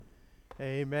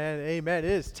Amen. Amen.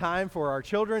 It is time for our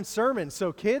children's sermon.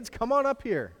 So kids, come on up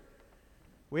here.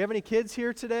 We have any kids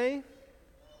here today?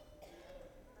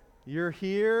 You're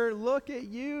here. Look at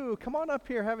you. Come on up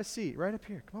here. Have a seat. Right up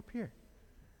here. Come up here.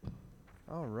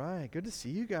 All right. Good to see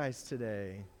you guys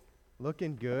today.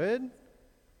 Looking good?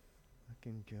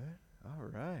 Looking good. All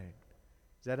right.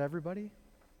 Is that everybody?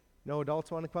 No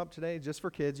adults want to come up today? Just for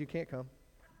kids. You can't come.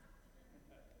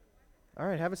 All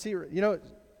right. Have a seat. You know,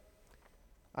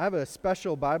 I have a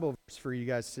special Bible verse for you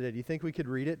guys today. Do you think we could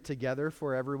read it together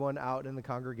for everyone out in the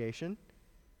congregation?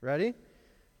 Ready?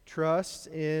 Trust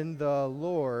in the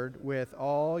Lord with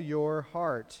all your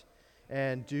heart,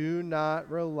 and do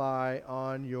not rely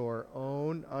on your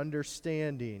own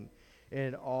understanding.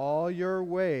 In all your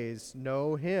ways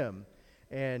know Him,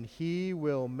 and He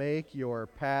will make your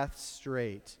path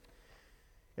straight.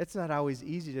 It's not always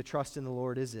easy to trust in the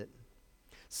Lord, is it?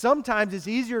 Sometimes it's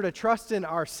easier to trust in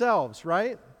ourselves,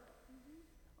 right?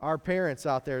 Our parents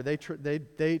out there,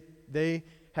 they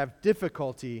have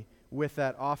difficulty with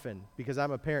that often, because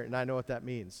I'm a parent and I know what that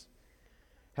means.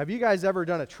 Have you guys ever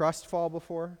done a trust fall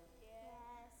before? Yes.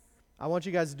 I want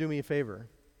you guys to do me a favor.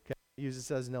 Okay? Use this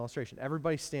as an illustration.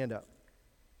 Everybody stand up.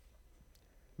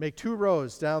 Make 2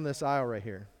 rows down this aisle right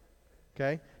here.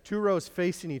 Okay? 2 rows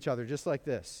facing each other, just like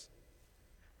this.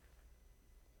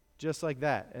 Just like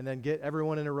that. And then get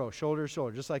everyone in a row, shoulder to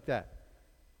shoulder, just like that.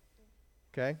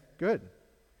 Okay? Good.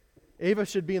 Ava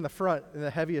should be in the front, in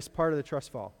the heaviest part of the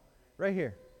trust fall. Right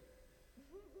here.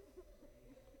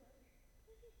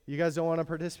 You guys don't want to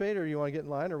participate, or you want to get in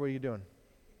line, or what are you doing?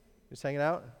 Just hanging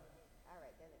out? All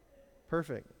right, done it.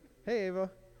 Perfect. Hey,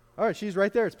 Ava. All right, she's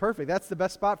right there. It's perfect. That's the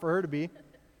best spot for her to be.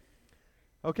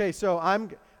 Okay, so I'm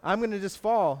going to just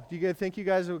fall. Do you guys think you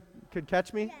guys could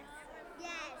catch me? Yes. Yes.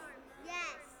 Yes.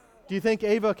 Do you think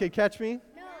Ava could catch me?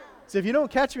 No. So if you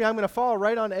don't catch me, I'm going to fall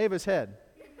right on Ava's head.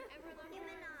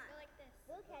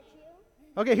 We'll catch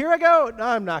you. Okay, here I go. No,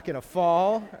 I'm not going to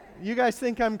fall. You guys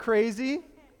think I'm crazy?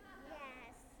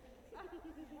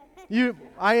 Yes.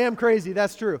 I am crazy.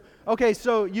 That's true. Okay,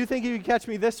 so you think you can catch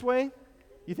me this way?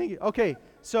 You think? Okay,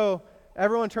 so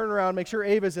everyone turn around. Make sure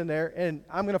Ava's in there, and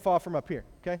I'm going to fall from up here.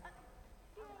 Okay?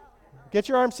 Get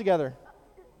your arms together.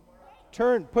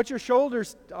 Turn. Put your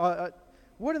shoulders.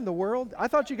 What in the world? I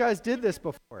thought you guys did this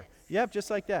before. Yep, just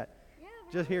like that.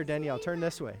 Just here, Danielle. Turn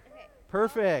this way.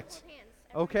 Perfect.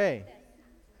 Okay.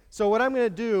 So what I'm going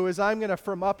to do is I'm going to,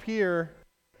 from up here,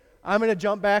 I'm going to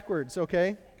jump backwards,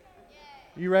 okay?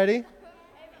 You ready?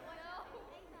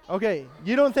 Okay.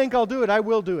 You don't think I'll do it. I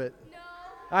will do it.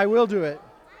 I will do it.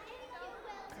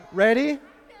 Ready?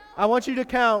 I want you to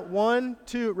count 1,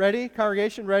 2. Ready?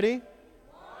 Congregation, ready?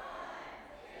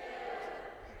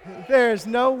 1, 2. There's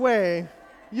no way.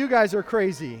 You guys are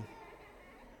crazy.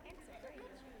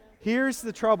 Here's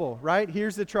the trouble, right?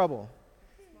 Here's the trouble.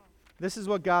 This is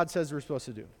what God says we're supposed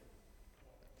to do.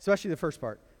 Especially the first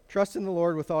part. Trust in the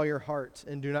Lord with all your heart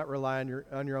and do not rely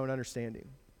on your own understanding.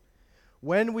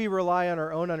 When we rely on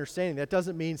our own understanding, that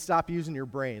doesn't mean stop using your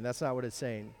brain. That's not what it's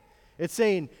saying. It's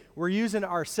saying we're using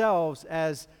ourselves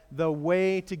as the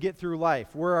way to get through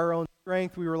life. We're our own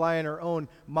strength. We rely on our own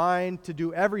mind to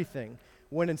do everything.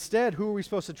 When instead, who are we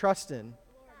supposed to trust in?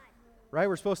 Right?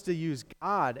 We're supposed to use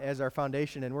God as our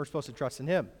foundation, and we're supposed to trust in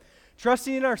Him.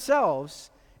 Trusting in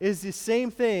ourselves is the same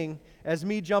thing as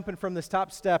me jumping from this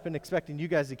top step and expecting you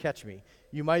guys to catch me.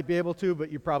 You might be able to,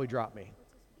 but you probably drop me.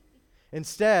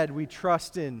 Instead, we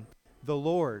trust in the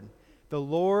Lord. The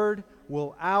Lord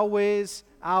will always,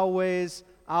 always,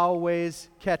 always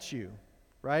catch you,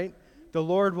 right? The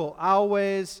Lord will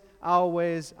always,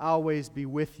 always, always be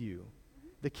with you.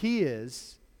 The key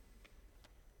is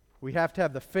we have to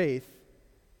have the faith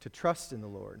to trust in the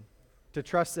Lord, to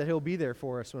trust that He'll be there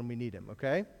for us when we need Him,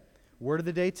 okay? Word of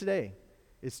the day today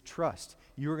is trust.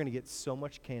 You are going to get so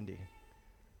much candy.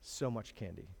 So much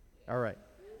candy. All right.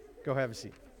 Go have a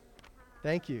seat.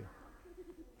 Thank you.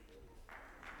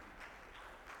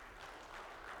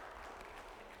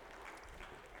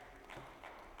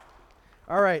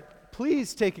 All right.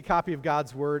 Please take a copy of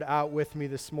God's Word out with me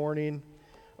this morning.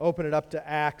 Open it up to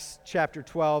Acts chapter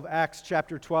 12. Acts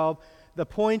chapter 12. The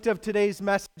point of today's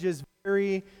message is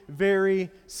very,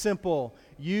 very simple.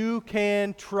 You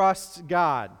can trust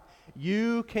God.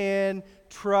 You can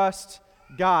trust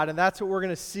God. And that's what we're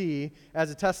going to see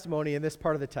as a testimony in this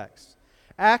part of the text.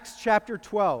 Acts chapter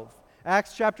 12.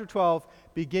 Acts chapter 12,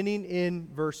 beginning in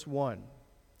verse 1.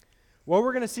 What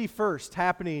we're going to see first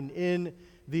happening in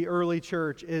the early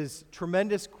church is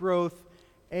tremendous growth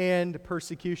and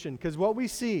persecution. Because what we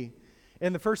see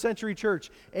in the first century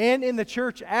church and in the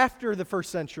church after the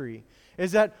first century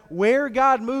is that where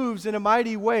God moves in a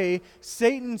mighty way,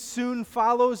 Satan soon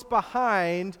follows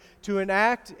behind to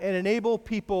enact and enable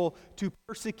people to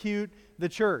persecute the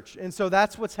church. And so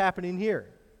that's what's happening here.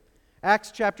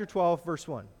 Acts chapter 12, verse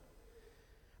 1.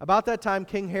 About that time,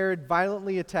 King Herod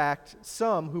violently attacked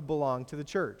some who belonged to the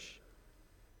church.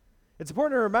 It's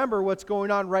important to remember what's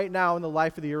going on right now in the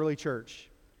life of the early church.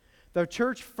 The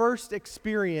church first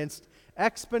experienced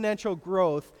exponential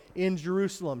growth in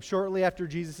Jerusalem shortly after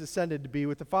Jesus ascended to be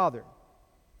with the Father.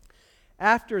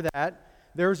 After that,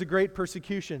 there was a great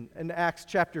persecution. In Acts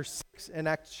chapter 6 and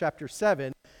Acts chapter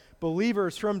 7,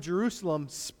 believers from Jerusalem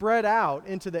spread out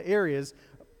into the areas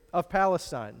of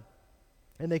Palestine.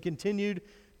 And they continued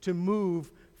to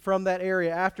move from that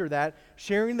area after that,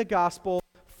 sharing the gospel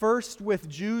first with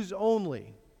Jews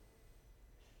only.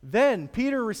 Then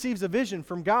Peter receives a vision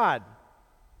from God.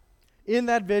 In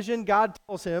that vision, God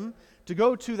tells him to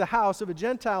go to the house of a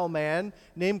Gentile man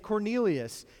named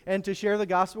Cornelius and to share the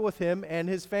gospel with him and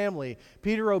his family.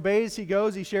 Peter obeys, he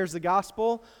goes, he shares the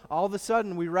gospel. All of a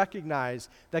sudden, we recognize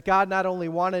that God not only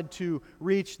wanted to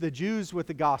reach the Jews with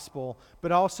the gospel,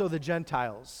 but also the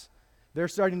Gentiles. They're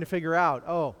starting to figure out,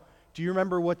 oh, do you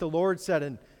remember what the Lord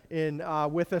said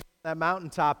with us? That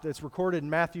mountaintop that's recorded in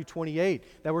Matthew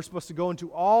 28, that we're supposed to go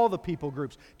into all the people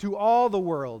groups, to all the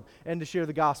world, and to share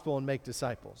the gospel and make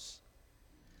disciples.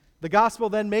 The gospel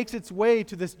then makes its way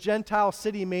to this Gentile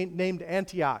city named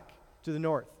Antioch to the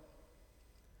north.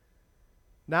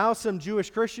 Now some Jewish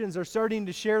Christians are starting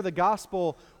to share the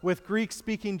gospel with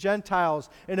Greek-speaking Gentiles,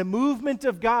 and a movement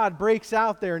of God breaks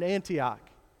out there in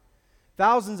Antioch.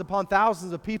 Thousands upon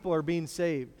thousands of people are being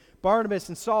saved. Barnabas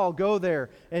and Saul go there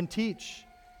and teach.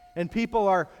 And people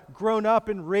are grown up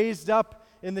and raised up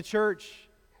in the church,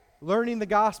 learning the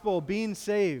gospel, being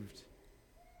saved.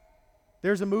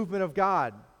 There's a movement of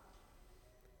God.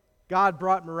 God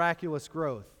brought miraculous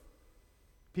growth.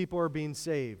 People are being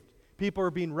saved. People are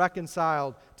being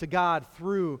reconciled to God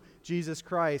through Jesus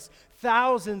Christ.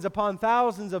 Thousands upon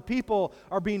thousands of people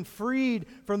are being freed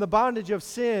from the bondage of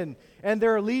sin and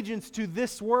their allegiance to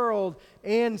this world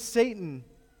and Satan.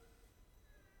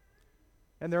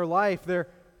 And their life, their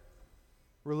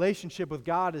relationship with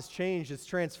God has changed, it's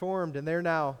transformed, and they're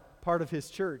now part of His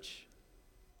church.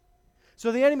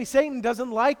 So the enemy, Satan, doesn't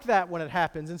like that when it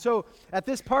happens. And so at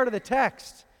this part of the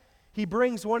text, he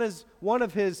brings one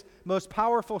of his most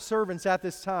powerful servants at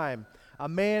this time, a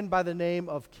man by the name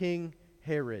of King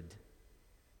Herod,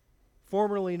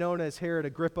 formerly known as Herod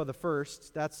Agrippa I.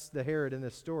 That's the Herod in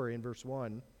this story in verse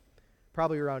 1,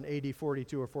 probably around AD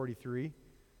 42 or 43.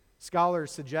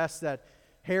 Scholars suggest that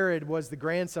Herod was the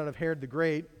grandson of Herod the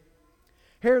Great.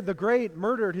 Herod the Great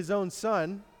murdered his own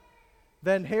son.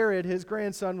 Then Herod, his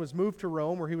grandson, was moved to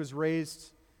Rome, where he was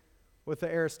raised with the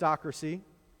aristocracy.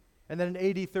 And then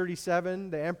in AD 37,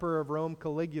 the emperor of Rome,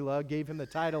 Caligula, gave him the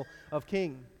title of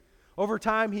king. Over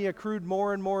time, he accrued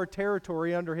more and more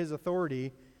territory under his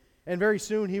authority, and very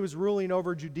soon he was ruling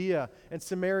over Judea and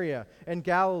Samaria and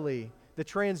Galilee, the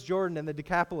Transjordan and the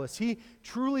Decapolis. He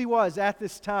truly was, at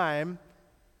this time,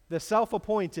 the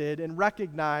self-appointed and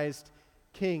recognized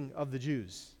king of the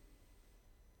Jews.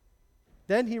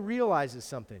 Then he realizes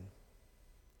something.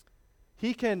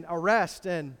 He can arrest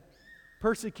and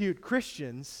persecute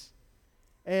Christians,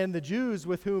 and the Jews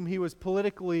with whom he was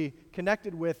politically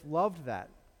connected with loved that.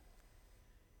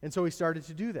 And so he started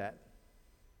to do that.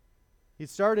 He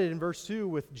started in verse 2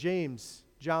 with James,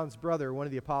 John's brother, one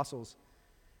of the apostles.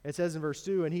 It says in verse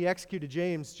 2, and he executed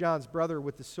James, John's brother,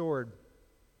 with the sword.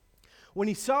 When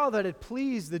he saw that it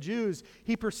pleased the Jews,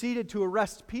 he proceeded to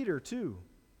arrest Peter too,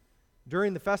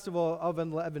 during the festival of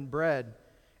unleavened bread.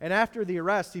 And after the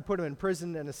arrest, he put him in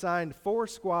prison and assigned 4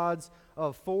 squads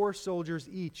of 4 soldiers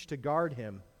each to guard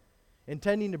him,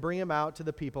 intending to bring him out to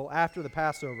the people after the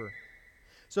Passover.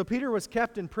 So Peter was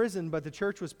kept in prison, but the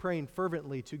church was praying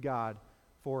fervently to God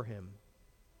for him.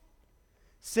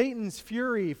 Satan's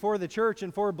fury for the church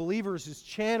and for believers is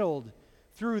channeled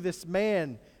through this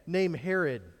man named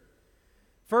Herod.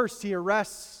 First, he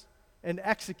arrests and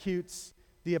executes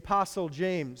the apostle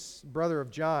James, brother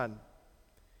of John.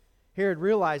 Herod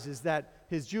realizes that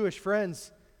his Jewish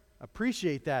friends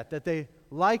appreciate that they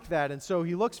like that, and so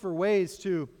he looks for ways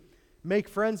to make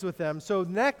friends with them. So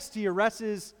next, he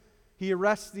arrests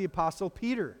the apostle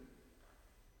Peter.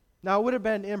 Now, it would have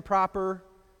been improper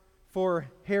for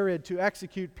Herod to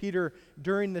execute Peter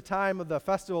during the time of the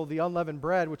festival of the unleavened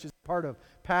bread, which is part of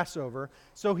Passover.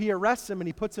 So he arrests him and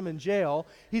he puts him in jail.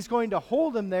 He's going to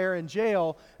hold him there in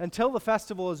jail until the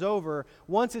festival is over.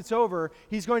 Once it's over,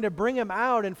 he's going to bring him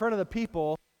out in front of the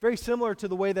people, very similar to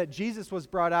the way that Jesus was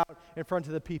brought out in front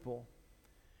of the people.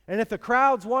 And if the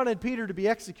crowds wanted Peter to be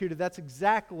executed, that's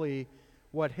exactly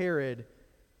what Herod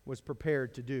was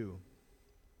prepared to do.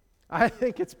 I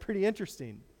think it's pretty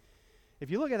interesting.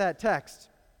 If you look at that text,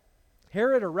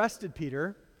 Herod arrested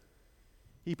Peter.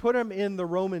 He put him in the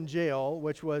Roman jail,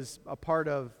 which was a part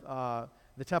of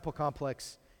the temple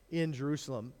complex in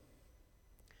Jerusalem.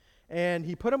 And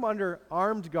he put him under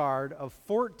armed guard of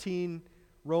 14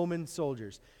 Roman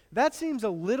soldiers. That seems a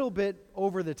little bit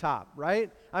over the top, right?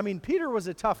 I mean, Peter was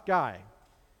a tough guy.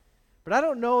 But I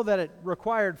don't know that it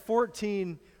required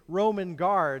 14 Roman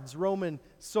guards, Roman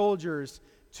soldiers,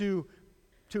 to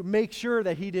make sure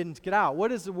that he didn't get out.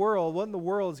 What in the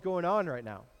world is going on right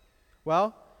now?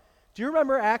 Well, do you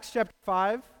remember Acts chapter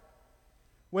 5?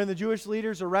 When the Jewish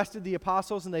leaders arrested the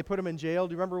apostles and they put them in jail,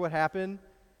 do you remember what happened?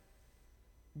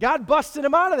 God busted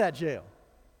him out of that jail.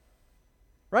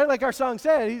 Right? Like our song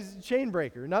said, he's a chain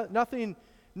breaker. Nothing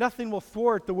will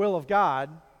thwart the will of God.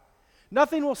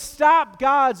 Nothing will stop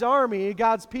God's army,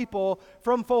 God's people,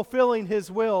 from fulfilling his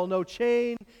will. No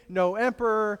chain, no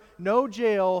emperor, no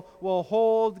jail will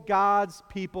hold God's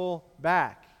people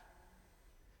back.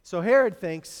 So Herod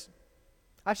thinks,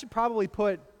 I should probably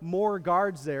put more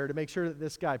guards there to make sure that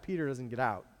this guy Peter doesn't get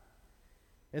out.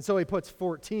 And so he puts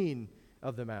 14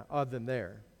 of them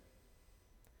there.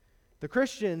 The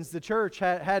Christians, the church,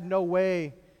 had no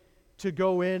way to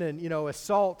go in and,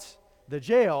 assault the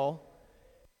jail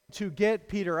to get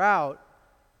Peter out.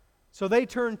 So they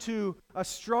turned to a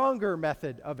stronger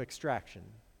method of extraction.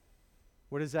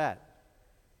 What is that?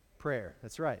 Prayer.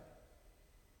 That's right.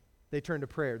 They turned to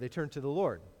prayer. They turned to the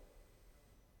Lord.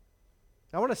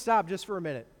 I want to stop just for a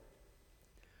minute.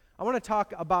 I want to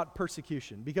talk about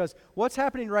persecution, because what's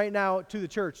happening right now to the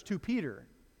church, to Peter,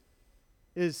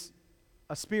 is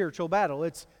a spiritual battle.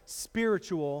 It's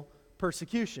spiritual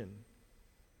persecution.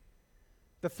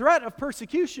 The threat of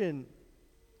persecution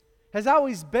has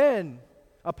always been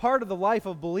a part of the life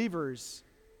of believers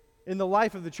in the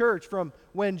life of the church, from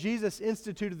when Jesus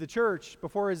instituted the church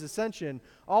before his ascension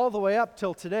all the way up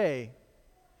till today.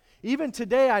 Even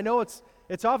today, I know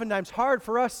it's oftentimes hard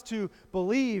for us to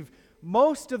believe.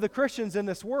 Most Christians in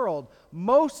this world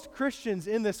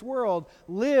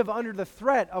live under the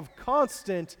threat of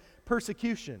constant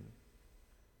persecution.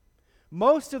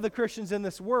 Most of the Christians in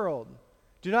this world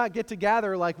do not get to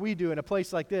gather like we do in a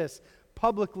place like this,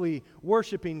 publicly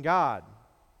worshiping God.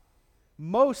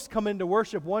 Most come into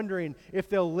worship wondering if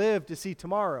they'll live to see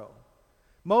tomorrow.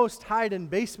 Most hide in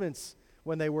basements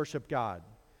when they worship God.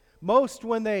 Most,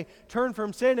 when they turn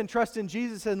from sin and trust in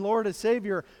Jesus and Lord as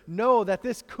Savior, know that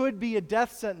this could be a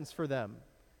death sentence for them.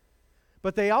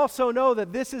 But they also know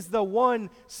that this is the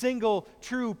one single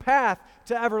true path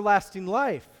to everlasting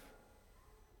life.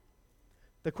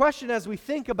 The question as we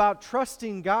think about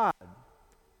trusting God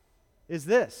is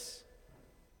this: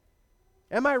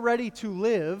 am I ready to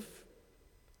live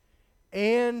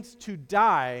and to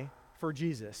die for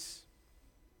Jesus?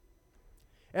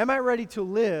 Am I ready to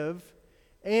live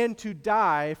and to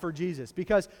die for Jesus?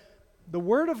 Because the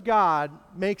Word of God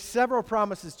makes several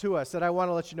promises to us that I want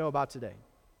to let you know about today.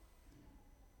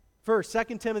 First,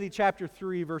 2 Timothy chapter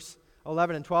 3, verse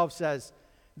 11 and 12 says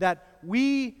that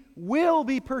we will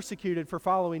be persecuted for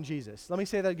following Jesus. Let me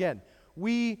say that again.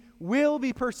 We will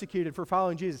be persecuted for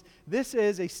following Jesus. This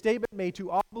is a statement made to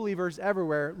all believers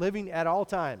everywhere, living at all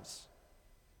times.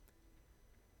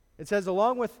 It says,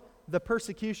 along with the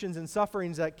persecutions and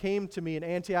sufferings that came to me in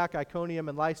Antioch, Iconium,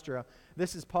 and Lystra,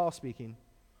 this is Paul speaking,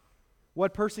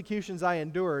 what persecutions I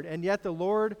endured, and yet the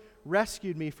Lord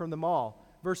rescued me from them all.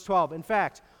 Verse 12, in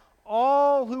fact,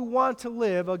 all who want to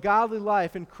live a godly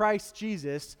life in Christ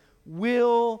Jesus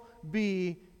will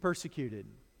be persecuted.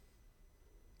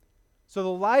 So the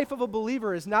life of a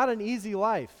believer is not an easy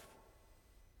life.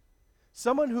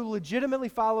 Someone who legitimately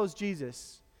follows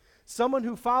Jesus, someone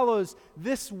who follows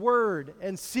this word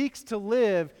and seeks to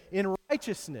live in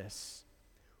righteousness,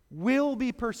 will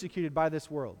be persecuted by this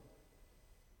world.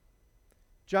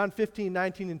 John 15,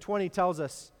 19, and 20 tells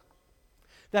us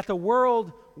that the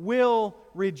world will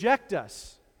reject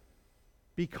us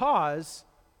because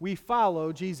we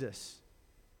follow Jesus.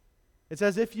 It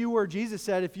says, Jesus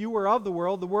said, if you were of the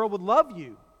world would love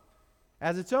you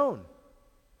as its own.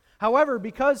 However,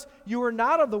 because you are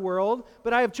not of the world,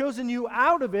 but I have chosen you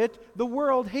out of it, the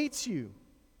world hates you.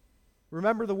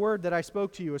 Remember the word that I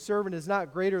spoke to you. A servant is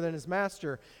not greater than his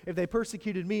master. If they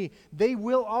persecuted me, they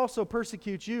will also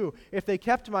persecute you. If they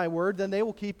kept my word, then they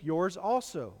will keep yours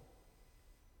also.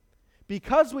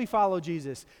 Because we follow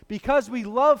Jesus, because we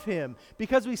love him,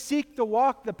 because we seek to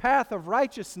walk the path of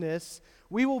righteousness,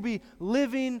 we will be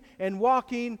living and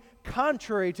walking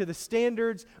contrary to the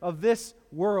standards of this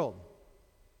world.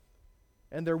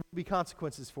 And there will be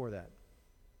consequences for that.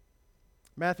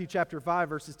 Matthew chapter 5,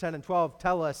 verses 10 and 12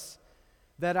 tell us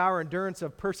that our endurance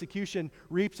of persecution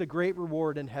reaps a great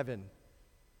reward in heaven.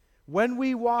 When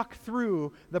we walk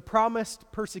through the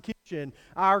promised persecution,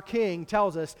 our King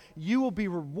tells us, you will be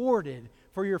rewarded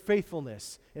for your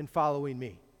faithfulness in following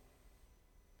me.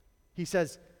 He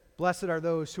says, blessed are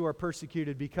those who are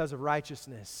persecuted because of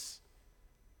righteousness,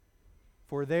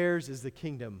 for theirs is the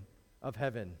kingdom of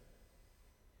heaven.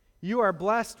 You are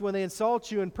blessed when they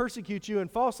insult you and persecute you and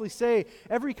falsely say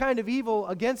every kind of evil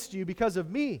against you because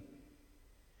of me.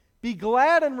 Be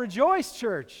glad and rejoice,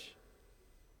 church,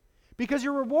 because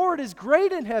your reward is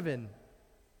great in heaven.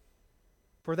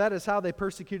 For that is how they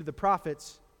persecuted the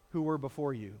prophets who were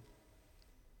before you.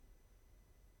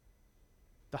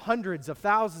 The hundreds of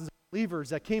thousands of believers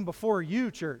that came before you,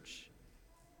 church.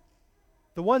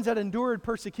 The ones that endured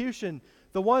persecution,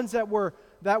 the ones that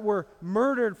were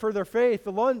murdered for their faith,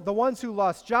 the ones who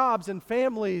lost jobs and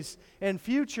families and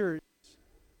futures.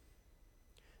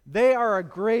 They are a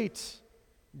great,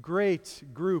 great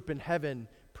group in heaven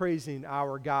praising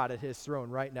our God at His throne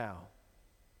right now.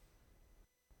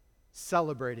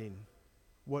 Celebrating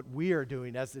what we are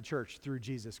doing as the church through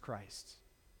Jesus Christ.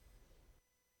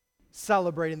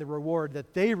 Celebrating the reward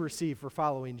that they receive for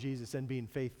following Jesus and being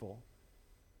faithful.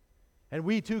 And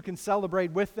we too can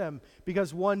celebrate with them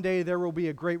because one day there will be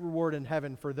a great reward in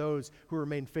heaven for those who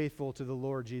remain faithful to the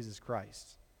Lord Jesus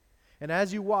Christ. And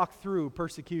as you walk through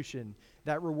persecution,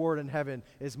 that reward in heaven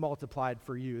is multiplied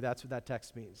for you. That's what that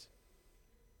text means.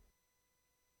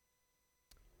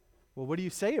 Well, what do you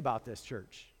say about this,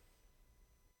 church?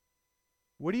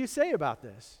 What do you say about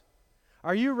this?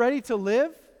 Are you ready to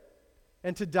live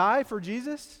and to die for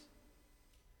Jesus?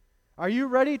 Are you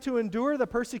ready to endure the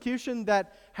persecution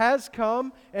that has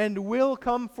come and will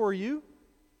come for you?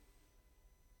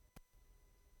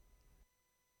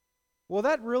 Well,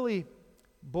 that really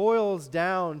boils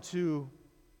down to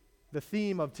the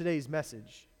theme of today's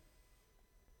message.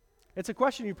 It's a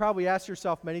question you probably asked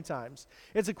yourself many times.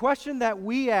 It's a question that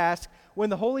we ask when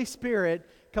the Holy Spirit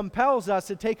compels us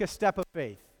to take a step of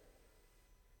faith.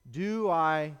 Do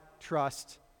I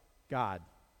trust God?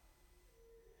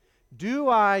 Do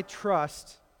I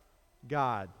trust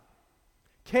God?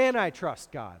 Can I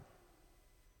trust God?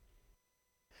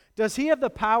 Does He have the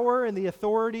power and the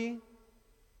authority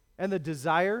and the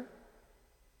desire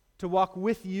to walk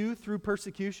with you through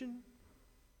persecution,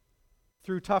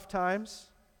 through tough times,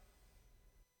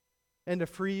 and to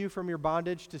free you from your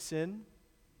bondage to sin?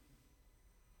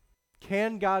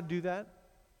 Can God do that?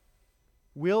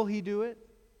 Will He do it?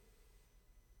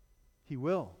 He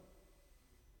will.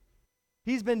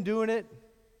 He's been doing it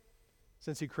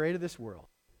since He created this world.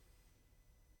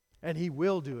 And He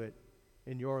will do it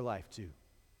in your life too.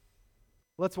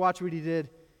 Let's watch what He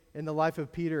did in the life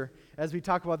of Peter as we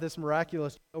talk about this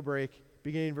miraculous jailbreak,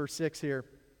 beginning in verse 6 here.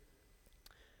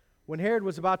 When Herod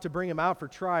was about to bring him out for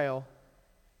trial,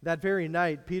 that very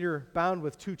night, Peter, bound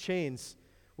with 2 chains,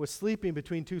 was sleeping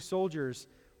between 2 soldiers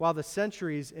while the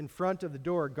sentries in front of the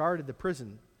door guarded the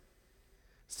prison.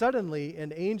 Suddenly,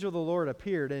 an angel of the Lord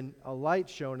appeared, and a light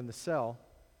shone in the cell.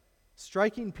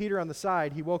 Striking Peter on the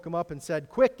side, he woke him up and said,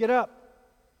 "Quick, get up!"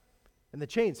 And the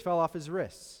chains fell off his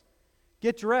wrists.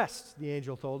 "Get dressed," the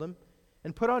angel told him,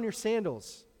 "and put on your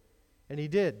sandals." And he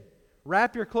did.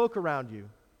 "Wrap your cloak around you,"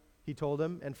 he told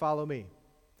him, "and follow me."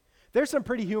 There's some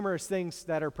pretty humorous things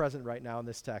that are present right now in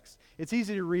this text. It's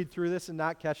easy to read through this and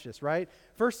not catch this, right?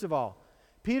 First of all,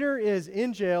 Peter is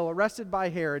in jail, arrested by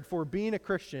Herod for being a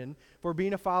Christian, for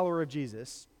being a follower of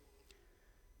Jesus.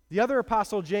 The other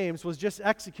apostle, James, was just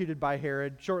executed by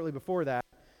Herod shortly before that.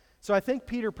 So I think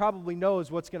Peter probably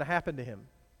knows what's going to happen to him.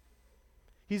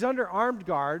 He's under armed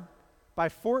guard by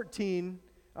 14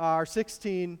 or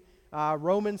 16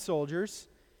 Roman soldiers.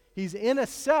 He's in a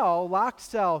cell, locked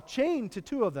cell, chained to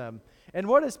 2 of them. And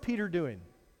what is Peter doing?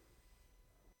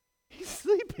 He's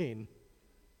sleeping.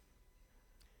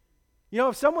 You know,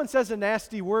 if someone says a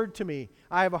nasty word to me,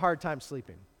 I have a hard time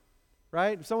sleeping,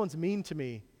 right? If someone's mean to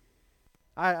me,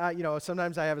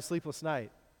 sometimes I have a sleepless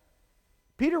night.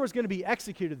 Peter was going to be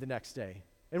executed the next day.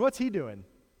 And what's he doing?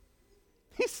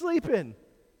 He's sleeping.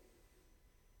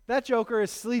 That joker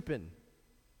is sleeping.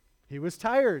 He was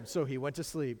tired, so he went to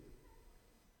sleep.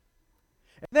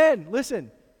 And then,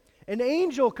 listen, an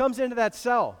angel comes into that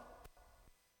cell.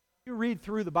 If you read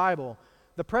through the Bible,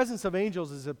 the presence of angels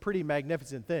is a pretty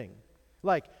magnificent thing.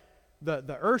 Like,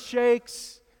 the earth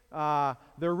shakes,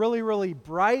 they're really, really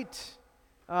bright,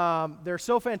 they're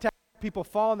so fantastic, people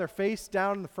fall on their face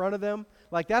down in the front of them.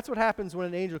 Like, that's what happens when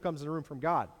an angel comes in a room from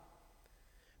God.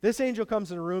 This angel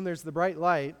comes in a room, there's the bright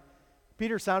light,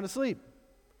 Peter's sound asleep.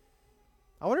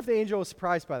 I wonder if the angel was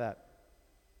surprised by that.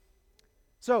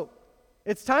 So,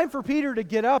 it's time for Peter to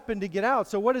get up and to get out.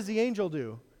 So what does the angel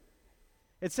do?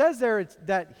 It says there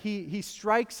that he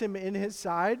strikes him in his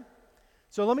side.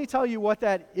 So let me tell you what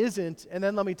that isn't, and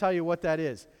then let me tell you what that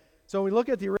is. So when we look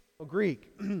at the original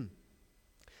Greek,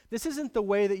 this isn't the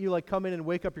way that you like come in and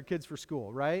wake up your kids for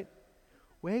school, right?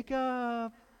 Wake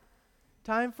up,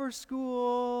 time for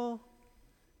school,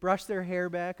 brush their hair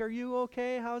back. Are you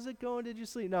okay? How's it going? Did you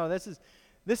sleep? No,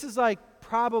 this is like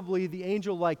probably the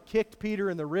angel like kicked Peter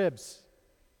in the ribs.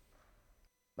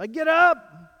 Like, get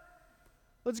up,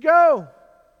 let's go.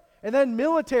 And then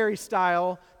military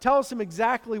style tells him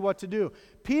exactly what to do.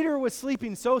 Peter was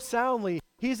sleeping so soundly,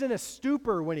 he's in a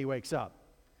stupor when he wakes up.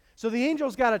 So the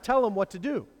angel's got to tell him what to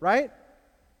do, right?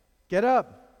 Get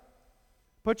up.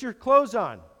 Put your clothes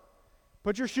on.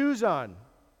 Put your shoes on.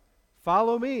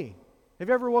 Follow me. Have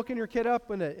you ever woken your kid up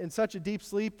in such a deep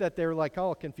sleep that they're like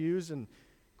all confused and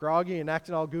groggy and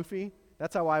acting all goofy?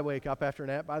 That's how I wake up after a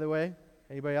nap, by the way.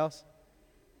 Anybody else?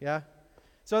 Yeah?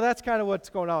 So that's kind of what's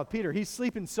going on with Peter. He's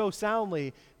sleeping so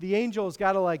soundly, the angel's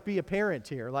got to like be a parent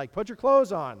here. Like, put your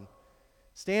clothes on.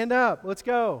 Stand up. Let's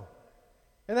go.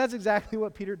 And that's exactly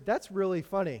what Peter, that's really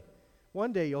funny.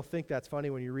 One day you'll think that's funny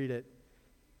when you read it.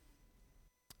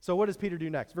 So what does Peter do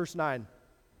next? Verse 9.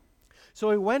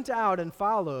 So he went out and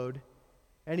followed,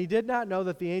 and he did not know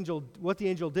that what the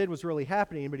angel did was really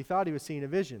happening, but he thought he was seeing a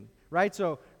vision. Right?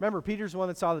 So remember, Peter's the one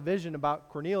that saw the vision about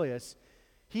Cornelius.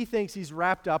 He thinks he's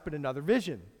wrapped up in another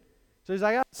vision. So he's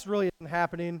like, oh, this really isn't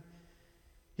happening.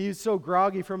 He's so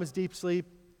groggy from his deep sleep.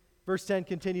 Verse 10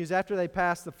 continues, after they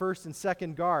passed the first and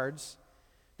second guards,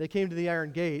 they came to the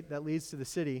iron gate that leads to the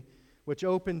city, which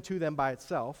opened to them by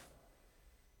itself.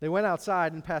 They went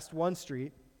outside and passed one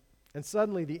street, and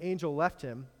suddenly the angel left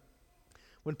him.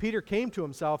 When Peter came to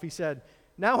himself, he said,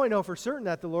 now I know for certain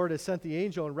that the Lord has sent the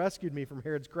angel and rescued me from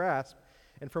Herod's grasp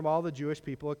and from all the Jewish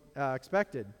people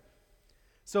expected.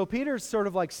 So Peter's sort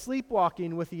of like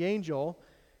sleepwalking with the angel.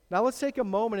 Now let's take a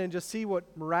moment and just see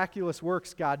what miraculous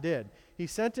works God did. He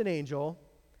sent an angel.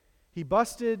 He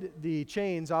busted the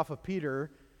chains off of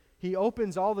Peter. He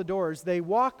opens all the doors. They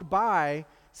walk by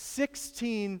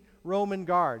 16 Roman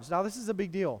guards. Now this is a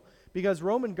big deal because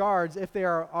Roman guards, if they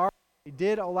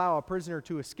did allow a prisoner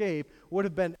to escape, would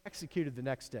have been executed the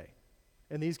next day.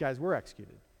 And these guys were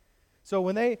executed. So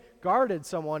when they guarded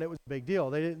someone, it was a big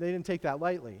deal. They didn't take that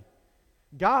lightly.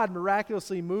 God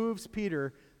miraculously moves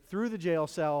Peter through the jail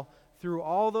cell, through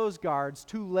all those guards,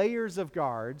 2 layers of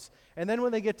guards, and then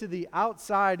when they get to the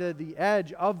outside of the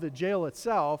edge of the jail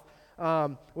itself,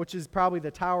 which is probably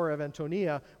the Tower of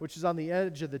Antonia, which is on the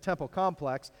edge of the temple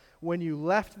complex, when you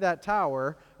left that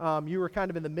tower, you were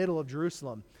kind of in the middle of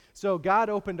Jerusalem. So God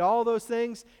opened all those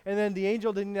things, and then the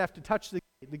angel didn't have to touch the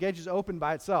gate. The gate just opened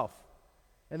by itself,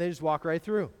 and they just walk right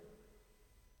through.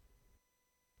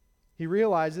 He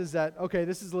realizes that, okay,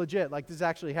 this is legit, like this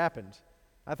actually happened.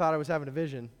 I thought I was having a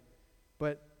vision.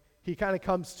 But he kind of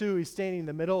comes to, he's standing in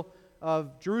the middle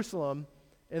of Jerusalem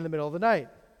in the middle of the night.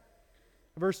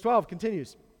 Verse 12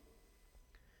 continues.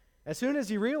 As soon as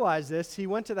he realized this, he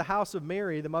went to the house of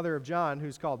Mary, the mother of John,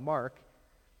 who's called Mark.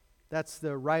 That's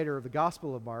the writer of the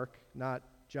Gospel of Mark, not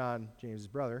John, James'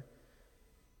 brother,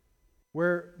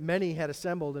 where many had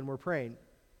assembled and were praying.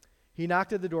 He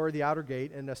knocked at the door of the outer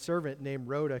gate, and a servant named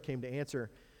Rhoda came to answer.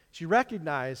 She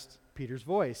recognized Peter's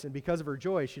voice, and because of her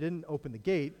joy, she didn't open the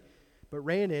gate, but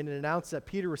ran in and announced that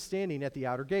Peter was standing at the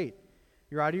outer gate.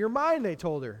 You're out of your mind, they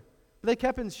told her. But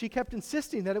she kept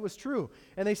insisting that it was true,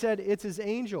 and they said, it's his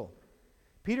angel.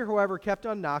 Peter, however, kept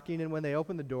on knocking, and when they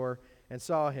opened the door and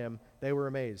saw him, they were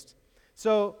amazed.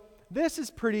 So this is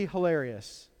pretty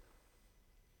hilarious.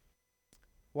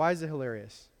 Why is it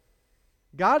hilarious?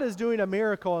 God is doing a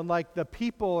miracle, and like the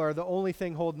people are the only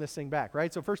thing holding this thing back,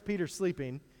 right? So first Peter's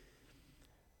sleeping.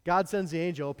 God sends the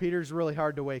angel. Peter's really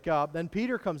hard to wake up. Then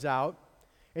Peter comes out,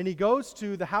 and he goes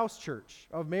to the house church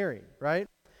of Mary, right?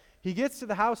 He gets to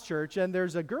the house church, and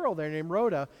there's a girl there named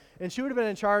Rhoda, and she would have been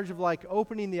in charge of like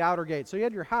opening the outer gate. So you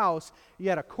had your house, you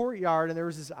had a courtyard, and there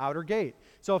was this outer gate.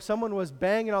 So if someone was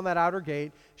banging on that outer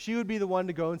gate, she would be the one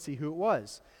to go and see who it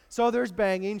was. So there's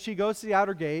banging. She goes to the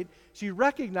outer gate. She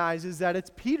recognizes that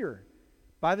it's Peter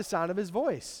by the sound of his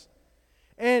voice.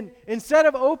 And instead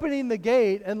of opening the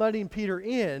gate and letting Peter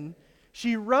in,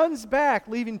 she runs back,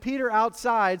 leaving Peter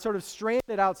outside, sort of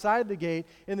stranded outside the gate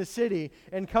in the city,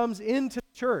 and comes into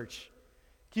the church.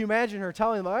 Can you imagine her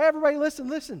telling them, oh, everybody listen,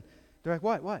 listen. They're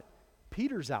like, what?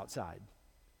 Peter's outside.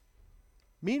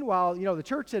 Meanwhile, the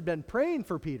church had been praying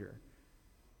for Peter,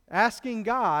 asking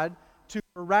God to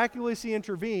miraculously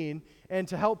intervene and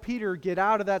to help Peter get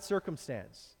out of that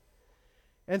circumstance.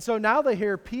 And so now they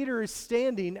hear Peter is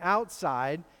standing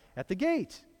outside at the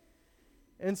gate.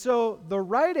 And so the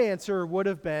right answer would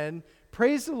have been,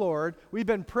 praise the Lord, we've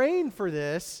been praying for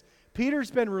this,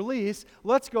 Peter's been released,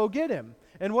 let's go get him.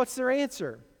 And what's their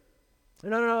answer?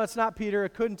 No, it's not Peter,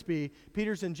 it couldn't be.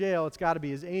 Peter's in jail, it's got to be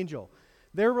his angel.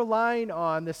 They're relying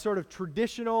on this sort of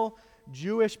traditional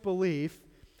Jewish belief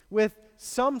with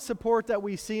some support that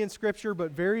we see in Scripture,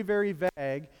 but very, very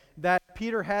vague, that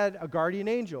Peter had a guardian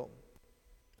angel.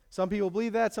 Some people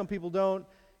believe that, some people don't.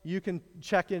 You can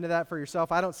check into that for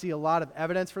yourself. I don't see a lot of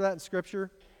evidence for that in Scripture.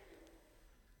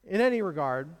 In any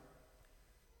regard,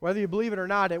 whether you believe it or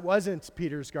not, it wasn't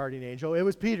Peter's guardian angel. It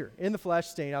was Peter in the flesh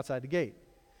staying outside the gate.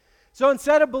 So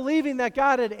instead of believing that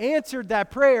God had answered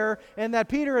that prayer and that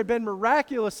Peter had been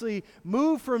miraculously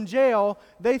moved from jail,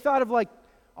 they thought of like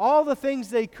all the things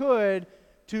they could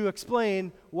to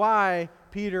explain why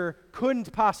Peter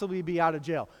couldn't possibly be out of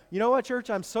jail. You know what, church?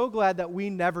 I'm so glad that we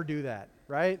never do that,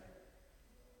 right?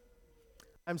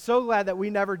 I'm so glad that we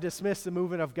never dismiss the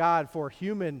movement of God for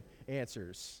human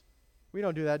answers. We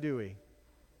don't do that, do we?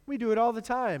 We do it all the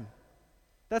time.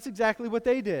 That's exactly what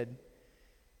they did.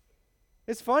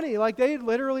 It's funny, like they had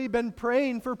literally been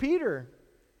praying for Peter,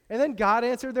 and then God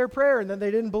answered their prayer, and then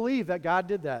they didn't believe that God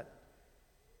did that.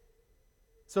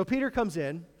 So Peter comes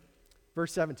in,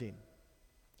 verse 17,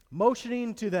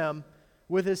 motioning to them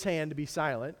with his hand to be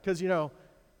silent, because,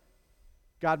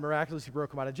 God miraculously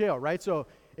broke him out of jail, right? So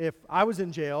if I was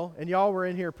in jail and y'all were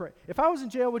in here, if I was in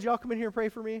jail, would y'all come in here and pray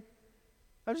for me?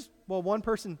 One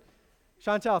person,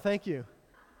 Chantel, thank you.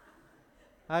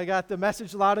 I got the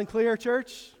message loud and clear,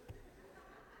 church.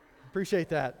 Appreciate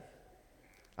that.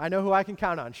 I know who I can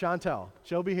count on, Chantel.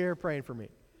 She'll be here praying for me.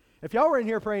 If y'all were in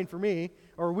here praying for me,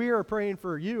 or we were praying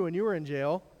for you and you were in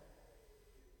jail,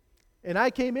 and I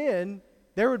came in,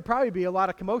 there would probably be a lot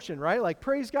of commotion, right? Like,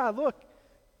 praise God, look,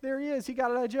 there he is. He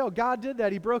got out of jail. God did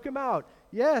that. He broke him out.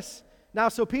 Yes. Now,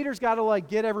 so Peter's got to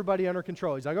get everybody under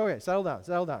control. He's like, okay, settle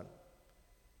down.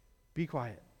 Be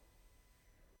quiet.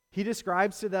 He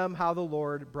describes to them how the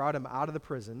Lord brought him out of the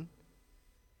prison.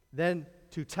 Then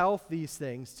to tell these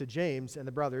things to James and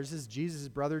the brothers. This is Jesus'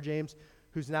 brother James,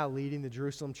 who's now leading the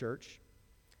Jerusalem church.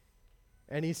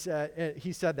 And he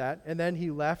said that, and then he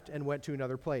left and went to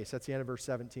another place. That's the end of verse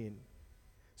 17.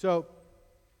 So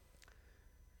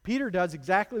Peter does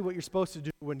exactly what you're supposed to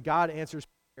do when God answers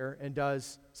prayer and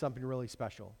does something really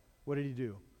special. What did he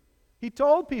do? He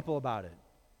told people about it.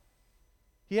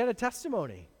 He had a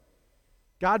testimony.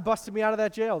 God busted me out of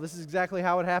that jail. This is exactly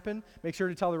how it happened. Make sure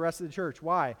to tell the rest of the church.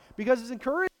 Why? Because it's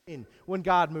encouraging when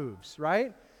God moves,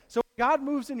 right? So when God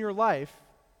moves in your life,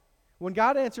 when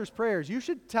God answers prayers, you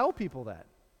should tell people that.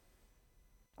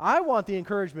 I want the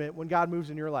encouragement when God moves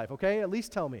in your life, okay? At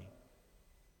least tell me.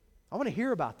 I want to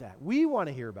hear about that. We want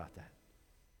to hear about that.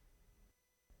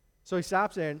 So he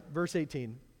stops there in verse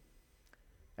 18.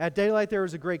 At daylight there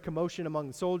was a great commotion among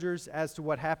the soldiers as to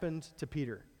what happened to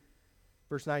Peter.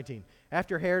 Verse 19,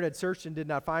 after Herod had searched and did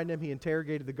not find him, he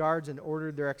interrogated the guards and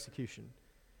ordered their execution.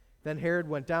 Then Herod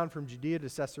went down from Judea to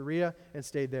Caesarea and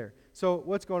stayed there. So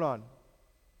what's going on?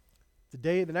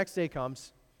 The next day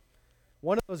comes.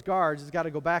 One of those guards has got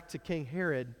to go back to King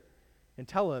Herod and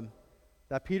tell him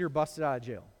that Peter busted out of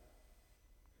jail.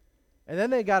 And then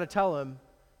they got to tell him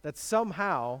that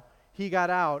somehow he got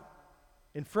out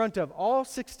in front of all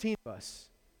 16 of us.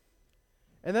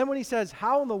 And then when he says,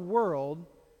 how in the world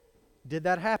did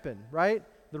that happen, right?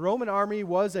 The Roman army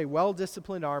was a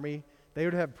well-disciplined army. They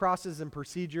would have processes and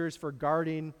procedures for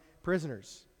guarding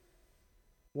prisoners.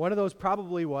 One of those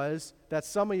probably was that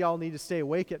some of y'all need to stay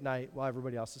awake at night while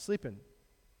everybody else is sleeping,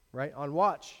 right? On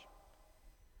watch.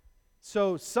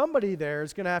 So somebody there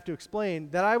is going to have to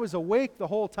explain that I was awake the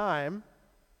whole time,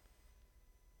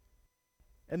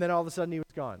 and then all of a sudden he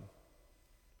was gone.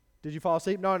 Did you fall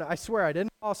asleep? No, I swear I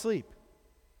didn't fall asleep.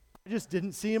 I just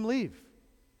didn't see him leave.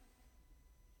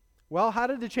 Well, how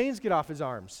did the chains get off his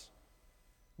arms?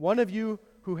 One of you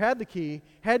who had the key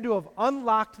had to have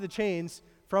unlocked the chains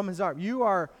from his arm. You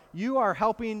are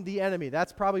helping the enemy.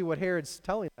 That's probably what Herod's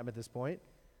telling them at this point.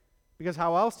 Because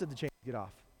how else did the chains get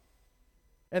off?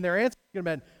 And their answer is going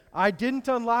to have been, I didn't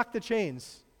unlock the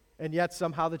chains, and yet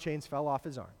somehow the chains fell off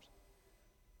his arms.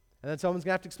 And then someone's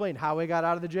going to have to explain how he got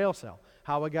out of the jail cell,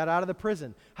 how he got out of the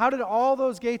prison. How did all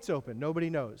those gates open? Nobody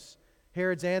knows.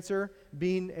 Herod's answer,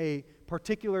 being a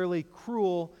particularly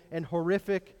cruel and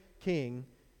horrific king,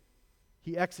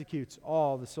 he executes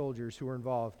all the soldiers who were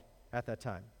involved at that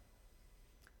time.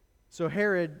 So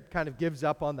Herod kind of gives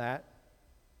up on that,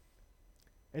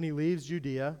 and he leaves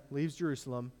Judea, leaves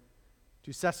Jerusalem,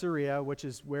 to Caesarea, which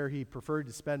is where he preferred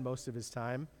to spend most of his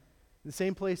time. The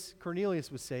same place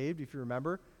Cornelius was saved, if you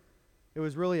remember. It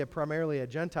was really primarily a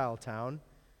Gentile town,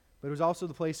 but it was also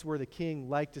the place where the king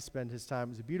liked to spend his time.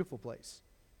 It was a beautiful place.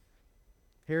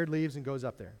 Herod leaves and goes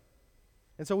up there.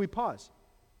 And so we pause.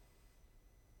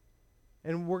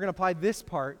 And we're going to apply this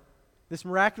part, this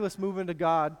miraculous movement of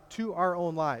God, to our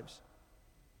own lives.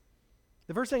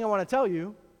 The first thing I want to tell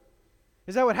you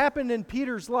is that what happened in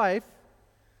Peter's life,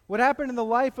 what happened in the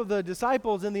life of the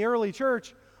disciples in the early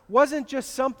church, wasn't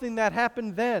just something that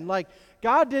happened then. Like,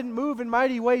 God didn't move in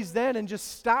mighty ways then and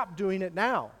just stop doing it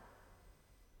now.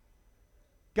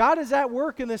 God is at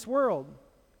work in this world,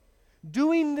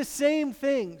 doing the same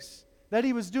things that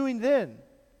he was doing then.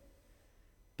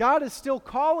 God is still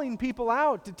calling people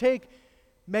out to take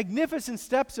magnificent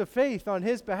steps of faith on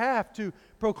his behalf to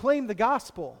proclaim the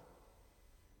gospel.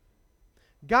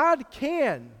 God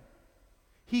can,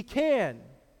 he can,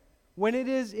 when it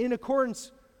is in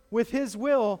accordance with his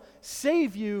will,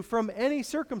 save you from any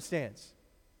circumstance.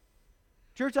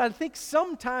 Church, I think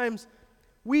sometimes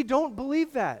we don't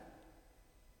believe that.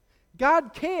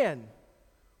 God can,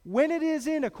 when it is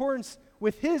in accordance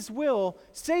with his will,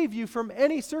 save you from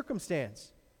any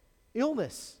circumstance.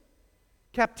 Illness,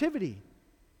 captivity,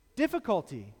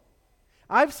 difficulty.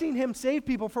 I've seen him save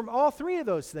people from all three of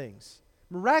those things,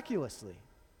 miraculously.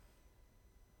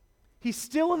 He's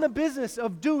still in the business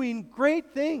of doing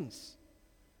great things.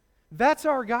 That's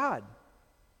our God.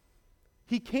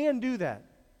 He can do that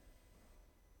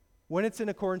when it's in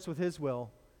accordance with his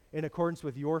will, in accordance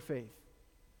with your faith.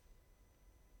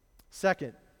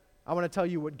 Second, I want to tell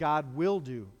you what God will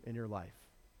do in your life,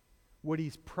 what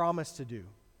he's promised to do.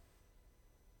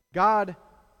 God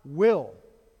will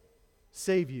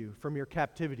save you from your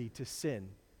captivity to sin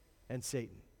and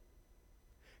Satan.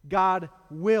 God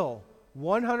will,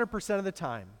 100% of the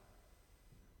time,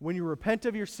 when you repent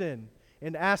of your sin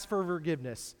and ask for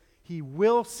forgiveness, he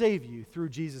will save you through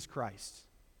Jesus Christ.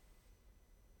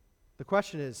 The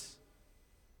question is,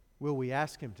 will we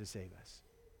ask him to save us?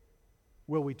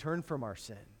 Will we turn from our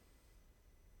sin?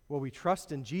 Will we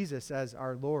trust in Jesus as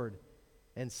our Lord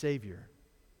and Savior?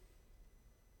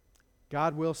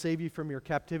 God will save you from your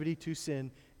captivity to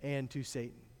sin and to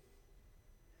Satan.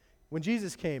 When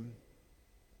Jesus came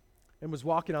and was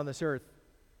walking on this earth,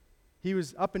 he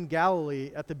was up in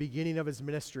Galilee at the beginning of his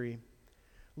ministry.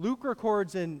 Luke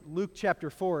records in Luke chapter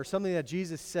 4 something that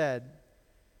Jesus said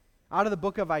out of the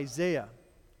book of Isaiah.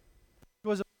 It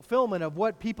was a fulfillment of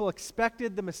what people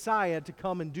expected the Messiah to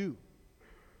come and do.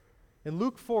 In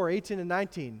Luke 4:18 and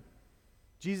 19,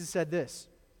 Jesus said this,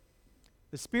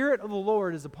 "The Spirit of the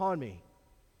Lord is upon me,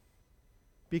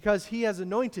 because he has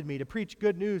anointed me to preach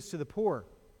good news to the poor.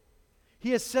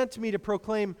 He has sent me to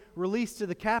proclaim release to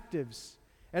the captives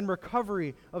and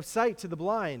recovery of sight to the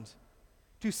blind,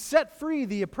 to set free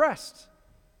the oppressed,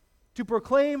 to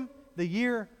proclaim the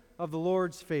year of the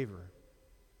Lord's favor."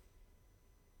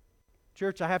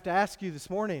 Church, I have to ask you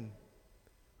this morning,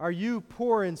 are you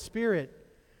poor in spirit?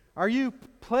 Are you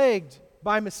plagued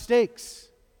by mistakes?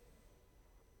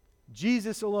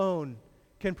 Jesus alone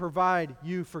can provide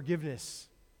you forgiveness.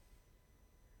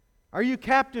 Are you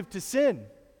captive to sin?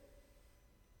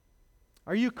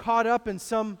 Are you caught up in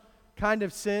some kind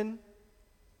of sin,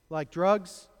 like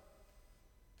drugs,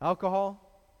 alcohol,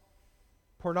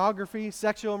 pornography,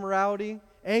 sexual immorality,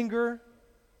 anger,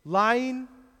 lying?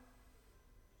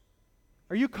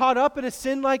 Are you caught up in a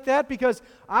sin like that? Because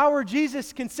our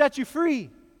Jesus can set you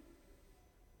free.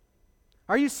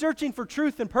 Are you searching for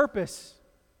truth and purpose?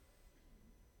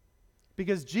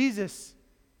 Because Jesus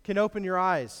can open your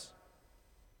eyes.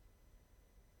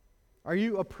 Are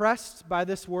you oppressed by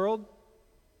this world?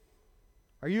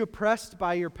 Are you oppressed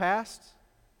by your past?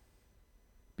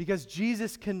 Because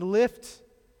Jesus can lift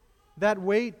that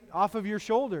weight off of your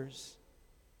shoulders.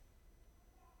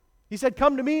 He said,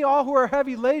 "Come to me, all who are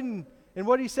heavy laden." And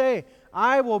what did he say?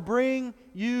 "I will bring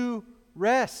you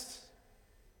rest."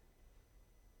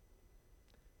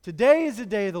 Today is the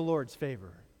day of the Lord's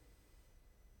favor.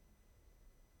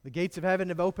 The gates of heaven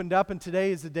have opened up, and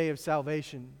today is the day of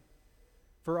salvation.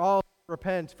 For all who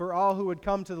repent, for all who would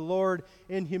come to the Lord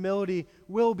in humility,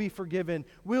 will be forgiven,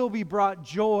 will be brought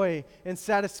joy and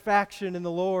satisfaction in the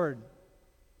Lord.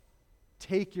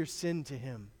 Take your sin to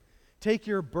him. Take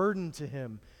your burden to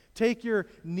him. Take your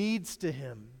needs to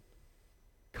him.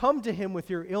 Come to him with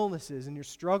your illnesses and your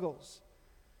struggles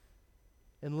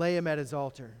and lay him at his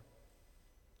altar.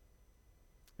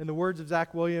 In the words of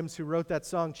Zach Williams, who wrote that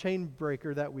song,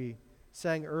 Chainbreaker, that we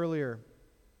sang earlier,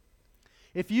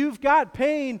 if you've got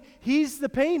pain, he's the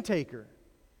pain taker.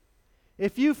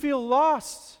 If you feel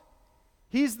lost,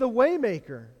 he's the way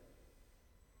maker.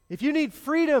 If you need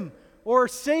freedom or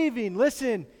saving,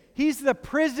 listen, he's the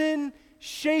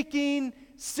prison-shaking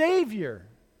Savior.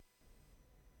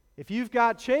 If you've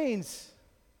got chains,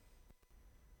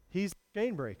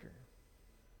 chain breaker.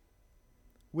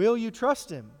 Will you trust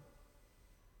him?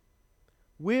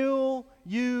 Will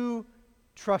you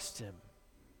trust him?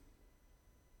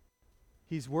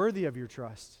 He's worthy of your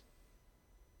trust.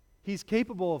 He's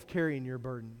capable of carrying your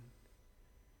burden.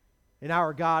 And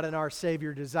our God and our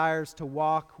Savior desires to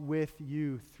walk with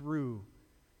you through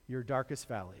your darkest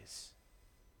valleys.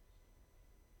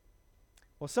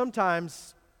 Well,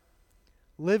 sometimes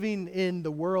living in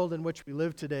the world in which we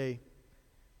live today,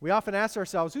 we often ask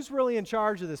ourselves, who's really in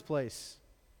charge of this place?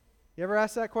 You ever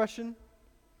ask that question?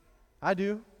 I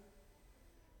do.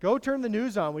 Go turn the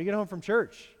news on when you get home from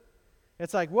church.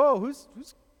 It's like, whoa, who's in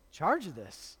charge of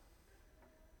this?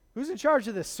 Who's in charge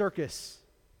of this circus?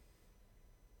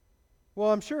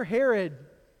 Well, I'm sure Herod,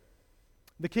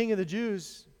 the king of the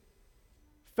Jews,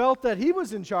 felt that he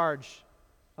was in charge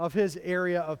of his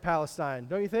area of Palestine,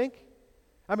 don't you think?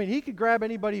 I mean, he could grab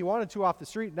anybody he wanted to off the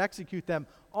street and execute them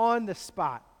on the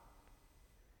spot.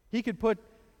 He could put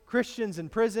Christians in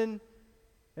prison,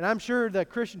 and I'm sure the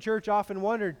Christian church often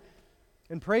wondered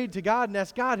and prayed to God and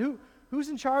asked, God, who's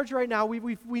in charge right now?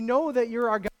 We know that you're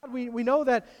our God. We know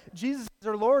that Jesus is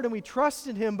our Lord, and we trust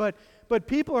in him, but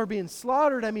people are being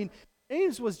slaughtered. I mean,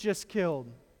 James was just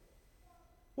killed.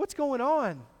 What's going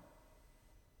on?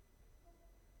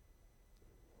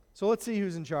 So let's see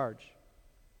who's in charge.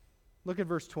 Look at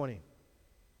verse 20.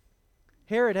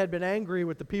 Herod had been angry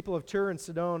with the people of Tyre and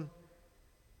Sidon.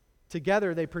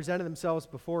 Together they presented themselves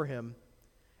before him.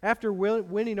 After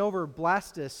winning over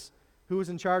Blastus, who was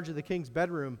in charge of the king's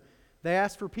bedroom, they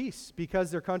asked for peace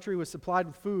because their country was supplied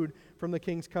with food from the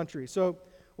king's country. So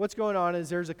what's going on is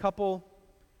there's a couple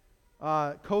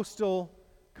coastal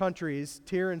countries,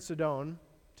 Tyre and Sidon,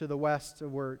 to the west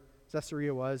of where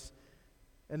Caesarea was,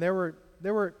 and they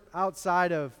were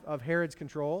outside of Herod's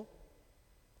control.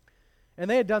 And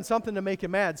they had done something to make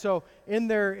him mad. So in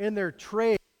their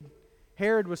trade,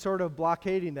 Herod was sort of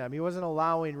blockading them. He wasn't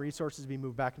allowing resources to be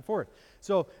moved back and forth.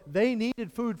 So they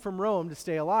needed food from Rome to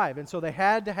stay alive. And so they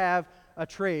had to have a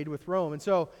trade with Rome. And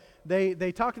so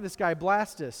they talked to this guy,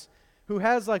 Blastus, who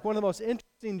has like one of the most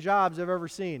interesting jobs I've ever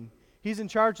seen. He's in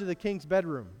charge of the king's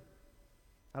bedroom.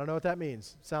 I don't know what that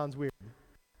means. Sounds weird.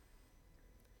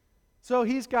 So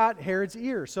he's got Herod's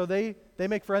ear. So they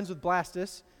make friends with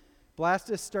Blastus.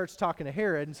 Blastus starts talking to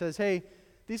Herod and says, hey,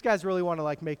 these guys really want to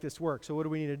like make this work, so what do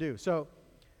we need to do? So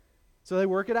they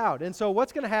work it out. And so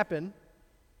what's going to happen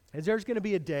is there's going to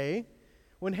be a day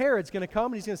when Herod's going to come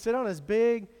and he's going to sit on his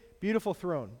big, beautiful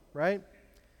throne, right?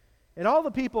 And all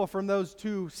the people from those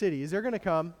two cities, they're going to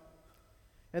come,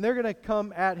 and they're going to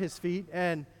come at his feet,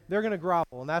 and they're going to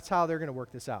grovel, and that's how they're going to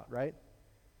work this out, right?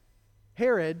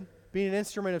 Herod, being an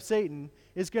instrument of Satan,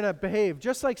 is going to behave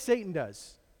just like Satan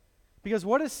does. Because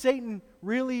what does Satan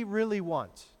really, really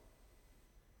want?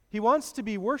 He wants to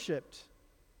be worshiped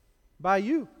by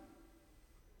you.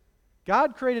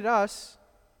 God created us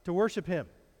to worship him.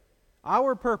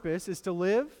 Our purpose is to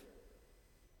live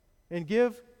and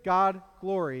give God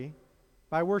glory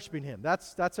by worshiping him.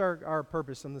 That's our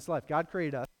purpose in this life. God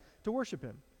created us to worship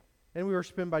him. And we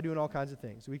worship him by doing all kinds of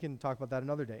things. We can talk about that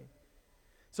another day.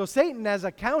 So Satan, as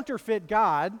a counterfeit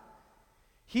God,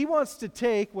 he wants to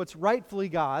take what's rightfully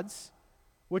God's,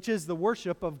 which is the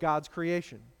worship of God's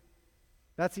creation.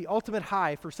 That's the ultimate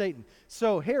high for Satan.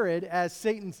 So Herod, as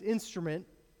Satan's instrument,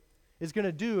 is going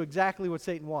to do exactly what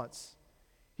Satan wants.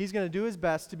 He's going to do his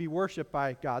best to be worshiped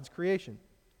by God's creation.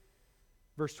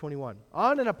 Verse 21.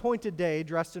 On an appointed day,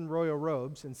 dressed in royal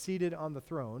robes and seated on the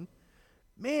throne.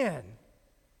 Man,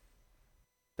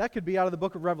 that could be out of the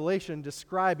book of Revelation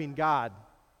describing God,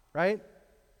 right?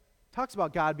 Talks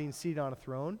about God being seated on a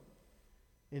throne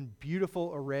in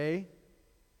beautiful array.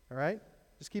 All right?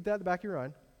 Just keep that in the back of your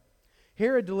mind.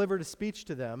 Herod delivered a speech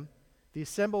to them. The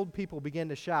assembled people began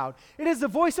to shout, "It is the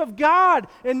voice of God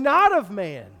and not of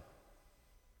man."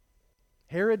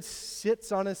 Herod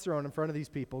sits on his throne in front of these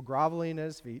people, groveling at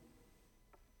his feet.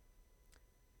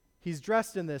 He's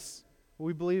dressed in this, what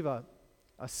we believe, a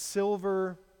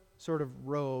silver sort of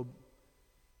robe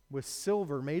with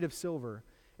silver, made of silver.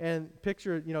 And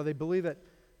picture, they believe that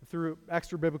through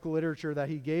extra biblical literature that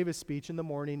he gave his speech in the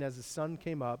morning as the sun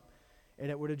came up,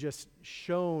 and it would have just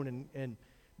shone and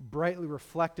brightly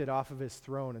reflected off of his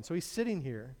throne. And so he's sitting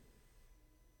here.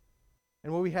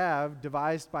 And what we have,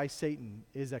 devised by Satan,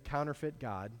 is a counterfeit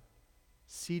God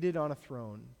seated on a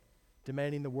throne,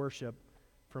 demanding the worship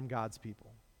from God's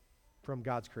people, from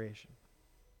God's creation.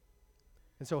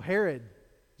 And so Herod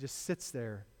just sits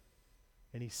there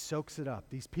and he soaks it up.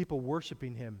 These people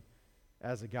worshiping him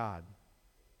as a god.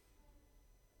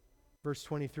 Verse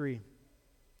 23.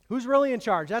 Who's really in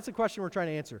charge? That's the question we're trying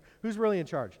to answer. Who's really in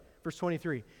charge? Verse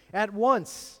 23. At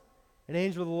once An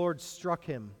angel of the Lord struck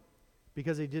him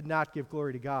because he did not give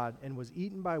glory to God and was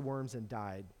eaten by worms and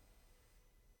died.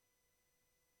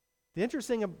 The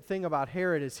interesting thing about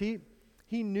Herod is he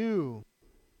knew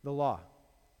the law.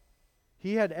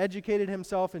 He had educated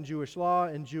himself in Jewish law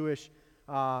and Jewish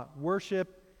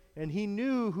worship, and he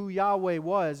knew who Yahweh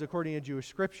was according to Jewish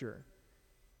scripture.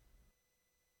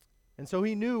 And so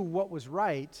he knew what was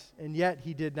right, and yet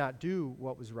he did not do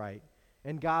what was right.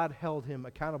 And God held him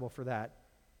accountable for that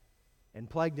and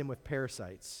plagued him with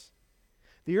parasites.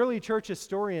 The early church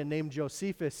historian named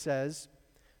Josephus says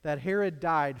that Herod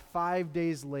died 5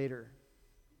 days later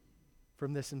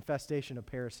from this infestation of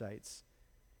parasites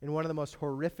in one of the most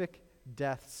horrific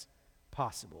deaths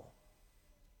possible.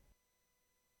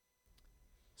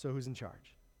 So who's in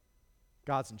charge?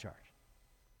 God's in charge.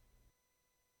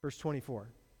 Verse 24.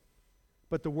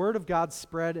 But the word of God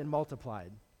spread and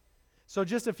multiplied. So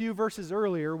just a few verses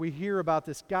earlier, we hear about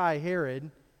this guy,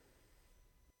 Herod,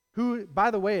 who,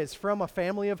 by the way, is from a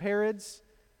family of Herods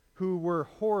who were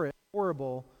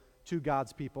horrible to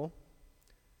God's people.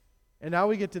 And now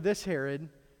we get to this Herod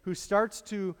who starts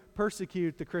to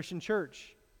persecute the Christian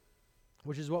church,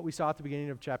 which is what we saw at the beginning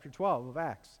of chapter 12 of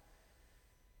Acts.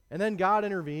 And then God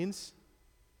intervenes.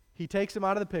 He takes him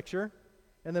out of the picture.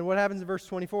 And then what happens in verse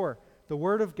 24? The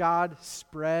word of God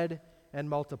spread and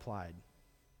multiplied.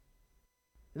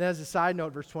 And as a side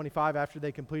note, verse 25, after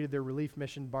they completed their relief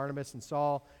mission, Barnabas and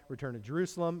Saul returned to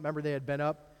Jerusalem. Remember, they had been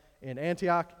up in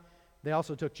Antioch. They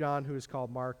also took John, who is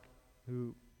called Mark,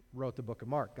 who wrote the book of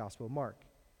Mark, Gospel of Mark.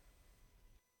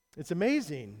 It's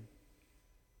amazing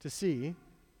to see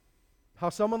how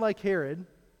someone like Herod,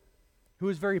 who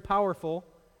is very powerful,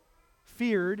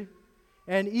 feared,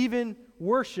 and even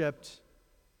worshipped,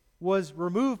 was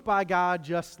removed by God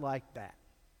just like that.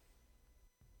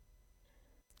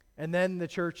 And then the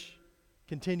church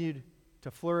continued to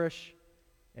flourish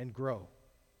and grow.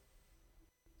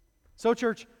 So,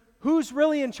 church, who's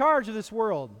really in charge of this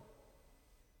world?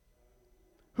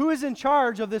 Who is in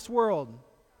charge of this world?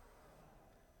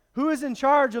 Who is in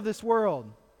charge of this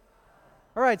world?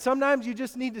 All right, sometimes you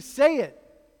just need to say it,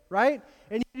 right?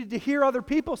 And you need to hear other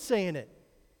people saying it.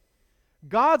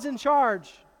 God's in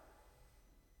charge.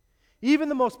 Even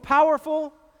the most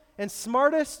powerful and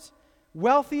smartest,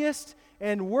 wealthiest,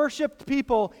 and worshiped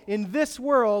people in this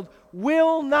world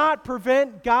will not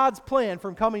prevent God's plan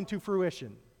from coming to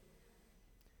fruition.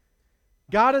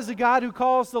 God is a God who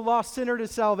calls the lost sinner to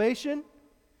salvation.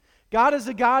 God is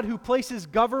a God who places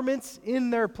governments in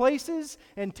their places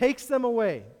and takes them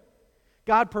away.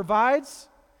 God provides.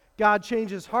 God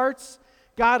changes hearts.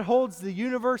 God holds the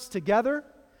universe together.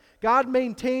 God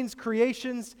maintains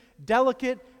creation's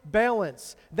delicate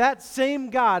balance. That same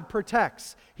God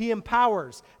protects. He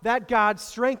empowers. That God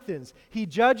strengthens. He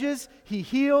judges. He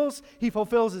heals. He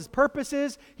fulfills His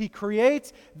purposes. He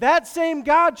creates. That same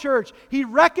God, church, He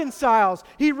reconciles.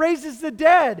 He raises the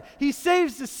dead. He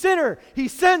saves the sinner. He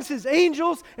sends His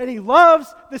angels, and He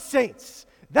loves the saints.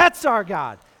 That's our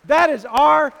God. That is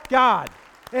our God.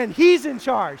 And He's in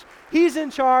charge. He's in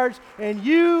charge, and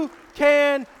you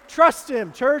can trust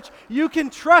Him, church. You can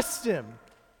trust Him.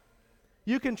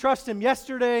 You can trust Him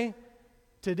yesterday,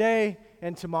 today,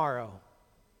 and tomorrow,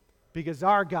 because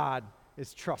our God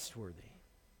is trustworthy.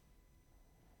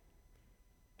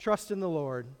 Trust in the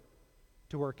Lord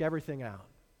to work everything out.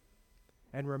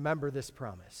 And remember this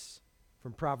promise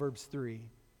from Proverbs 3,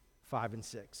 5, and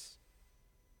 6.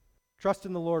 Trust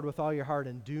in the Lord with all your heart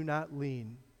and do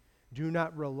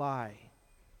not rely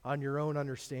on your own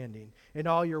understanding. In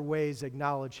all your ways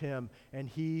acknowledge Him, and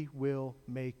He will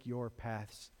make your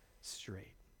paths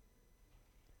straight.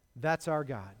 That's our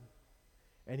God,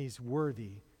 and He's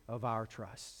worthy of our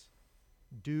trust.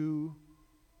 Do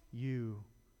you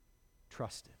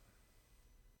trust Him?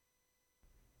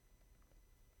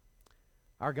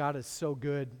 Our God is so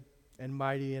good and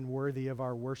mighty and worthy of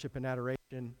our worship and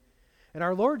adoration. And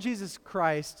our Lord Jesus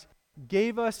Christ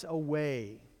gave us a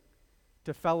way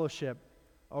to fellowship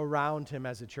around Him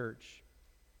as a church.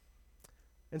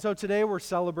 And so today we're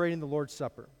celebrating the Lord's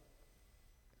Supper.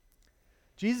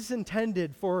 Jesus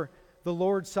intended for the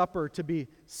Lord's Supper to be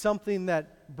something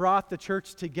that brought the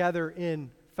church together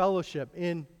in fellowship,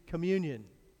 in communion.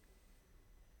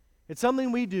 It's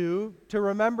something we do to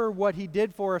remember what He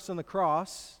did for us on the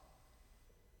cross,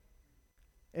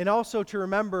 and also to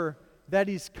remember that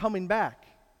He's coming back,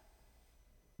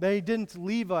 that He didn't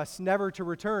leave us never to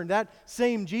return. That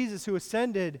same Jesus who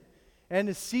ascended and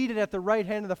is seated at the right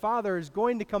hand of the Father is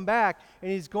going to come back, and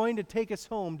He's going to take us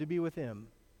home to be with Him.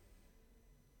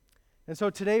 And so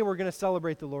today we're going to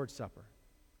celebrate the Lord's Supper.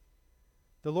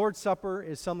 The Lord's Supper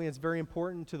is something that's very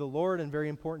important to the Lord and very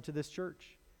important to this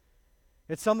church.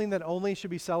 It's something that only should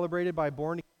be celebrated by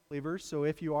born-again believers. So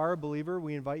if you are a believer,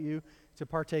 we invite you to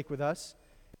partake with us.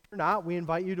 If you're not, we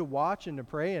invite you to watch and to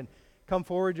pray and come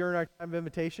forward during our time of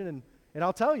invitation, and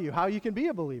I'll tell you how you can be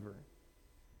a believer.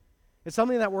 It's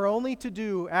something that we're only to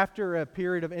do after a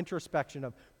period of introspection,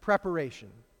 of preparation.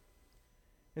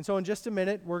 And so in just a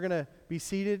minute, we're going to be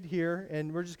seated here,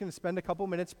 and we're just going to spend a couple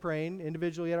minutes praying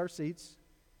individually at our seats.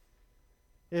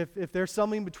 If there's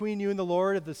something between you and the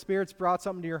Lord, if the Spirit's brought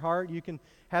something to your heart, you can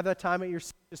have that time at your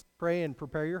seat, just pray and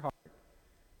prepare your heart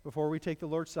before we take the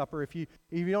Lord's Supper. If you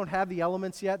don't have the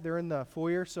elements yet, they're in the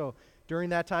foyer, so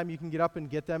during that time you can get up and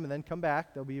get them and then come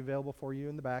back. They'll be available for you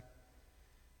in the back.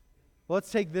 Well,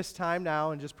 let's take this time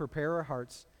now and just prepare our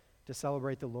hearts to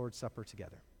celebrate the Lord's Supper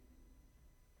together.